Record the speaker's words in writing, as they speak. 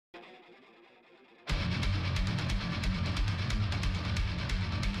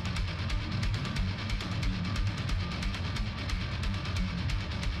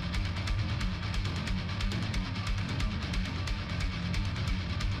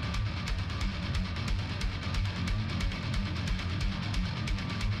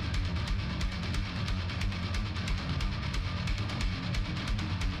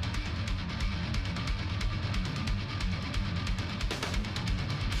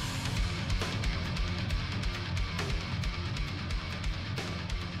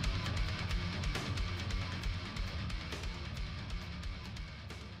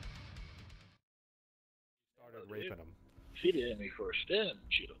sniping them. She did me for a stem.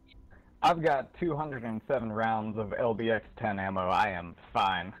 Shoot. I've got 207 rounds of LBX-10 ammo. I am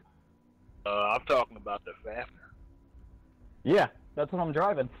fine. I'm talking about the Fafner. Yeah, that's what I'm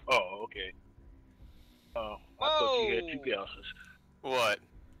driving. Oh, okay. Oh, I thought you had 2 Gausses. What?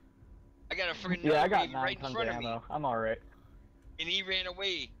 I got a freaking I got right in front of ammo. me. I'm alright. And he ran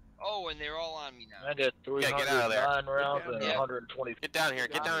away. Oh, and they're all on me now. I got 309 rounds and 120. Get down here.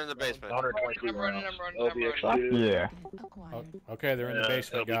 Get down in the basement. 123 rounds. I'm running. Yeah. Oh, okay, they're in the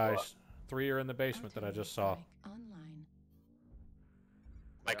basement, guys. 3 are in the basement that I just saw.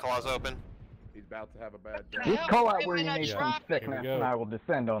 My claw's open. He's about to have a bad day. Just call out where you need some thickness, and I will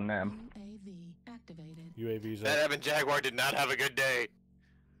descend on them. UAV activated. UAV's That up. Evan Jaguar did not have a good day.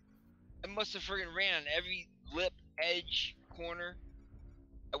 I must have friggin' ran on every lip, edge, corner.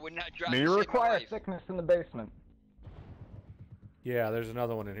 I would not drop. Do you require thickness in the basement? Yeah, there's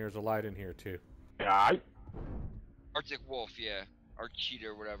another one in here. There's a light in here, too. Yeah. Arctic Wolf, yeah. Or Cheetah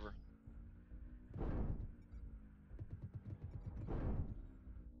or whatever.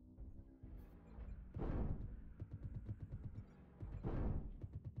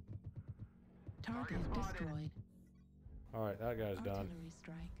 Target destroyed. Alright, that guy's done. Artillery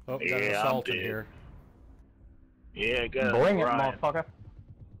strike. Oh, we got an assault in here. Yeah, got Bring it, Ryan. motherfucker.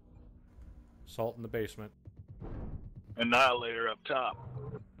 Assault in the basement. Annihilator up top.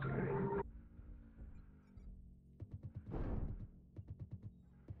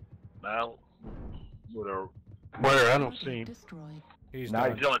 Now, whatever. Where? I don't see him. Destroyed. He's Nice.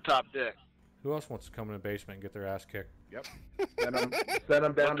 done. He's on the top deck. Who else wants to come in the basement and get their ass kicked? Yep. Send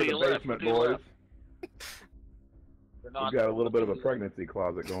them down to the basement, boys. We've got a little bit of a pregnancy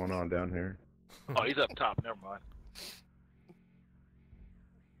closet going on down here. Oh, he's up top. Never mind. I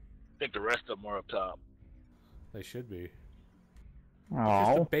think the rest of them are up top. They should be. Because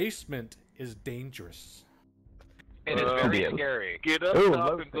Oh. the basement is dangerous. And it's very scary. Get up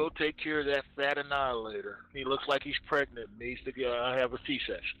top and go take care of that fat annihilator. He looks like he's pregnant and needs to have a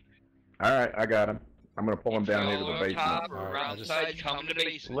C-section. Alright, I got him. I'm gonna pull him down here to the basement. Top, Alright, around the side, come to the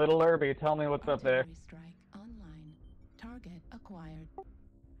basement. Little Urbie, tell me what's up there. Artillery strike online. Target acquired.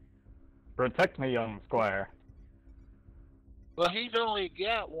 Protect me, young squire. Well, he's only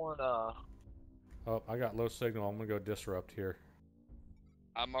got one, Oh, I got low signal. I'm going to go disrupt here.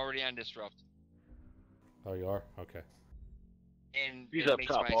 I'm already on disrupt. Oh, you are? Okay. And He's it up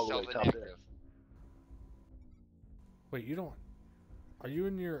makes top, all the way myself top inactive. there. Wait, you don't... Are you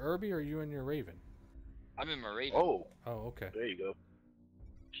in your Urbie or are you in your Raven? I'm in my Raven. Oh, okay. there you go.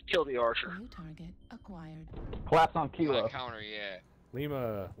 Just kill the archer. New target acquired. Collapse on Kilo. Counter, yeah.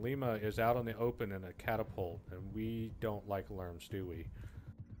 Lima is out on the open in a catapult, and we don't like lerms, do we?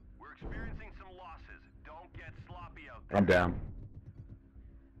 We're experiencing some losses. Don't get sloppy out there. I'm down.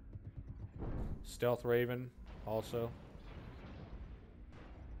 Stealth Raven, also.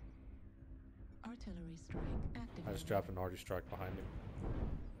 Artillery strike activated. I just dropped an arty strike behind him.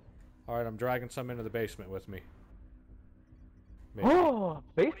 Alright, I'm dragging some into the basement with me. Maybe. Oh,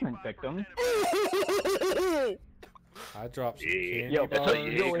 basement victim. I dropped some candy Yo, bars. so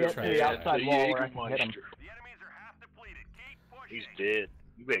you go up to the outside wall where I can hit him. The enemies are half depleted. Keep pushing. He's dead.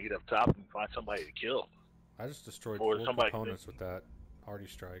 You better get up top and find somebody to kill. I just destroyed Or 4 somebody- components with that arty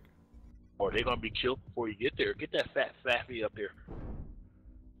strike. Or they're going to be killed before you get there. Get that fat faffy up there.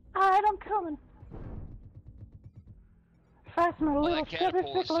 Alright, I'm coming. Fasten my little that stubby catapult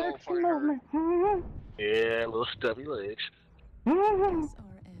is thick so legs fucking and move me. Yeah, little stubby legs. SRM ammo.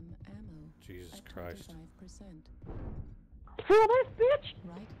 Jesus at Christ. 25%. Feel this, bitch?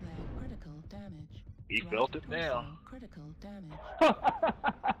 Right leg critical damage. He Right felt it torso now. Critical damage.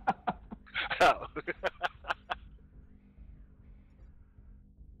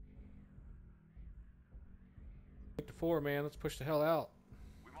 Take the 4, man. Let's push the hell out.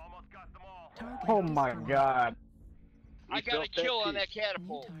 We've almost got them all. Target Oh my destroyed. god. I got a felt that kill on too. that New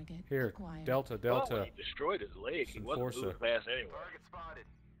catapult. target Here, acquired. Delta. Well, when he destroyed his leg, he wasn't Enforcer. moving fast anyway. Target spotted.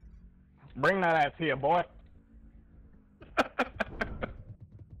 Bring that ass here, boy.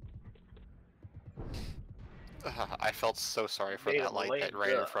 I felt so sorry for Made that him light lame that ran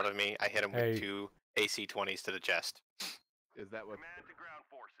in duck. front of me. I hit him Hey. with 2 AC-20s to the chest. Is that what? Command to ground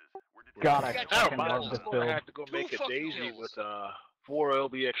forces. We're God, I You got I fucking don't two love mind. this kills. I'm going to build. have to go Two make a fucking daisy kills. with 4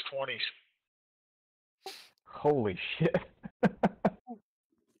 LBX-20s. Holy shit.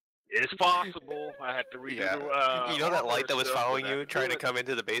 It's possible. I had to redo Yeah. the, You know that light that was stuff, following but I you, had to trying do to it. come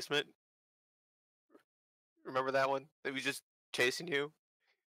into the basement? Remember that one? That was just chasing you?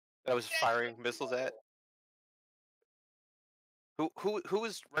 That I was firing missiles at? Who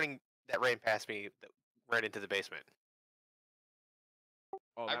was running that ran past me that ran into the basement?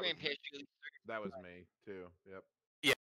 Oh, I that ran was, past you. that was me too. Yep. Yeah.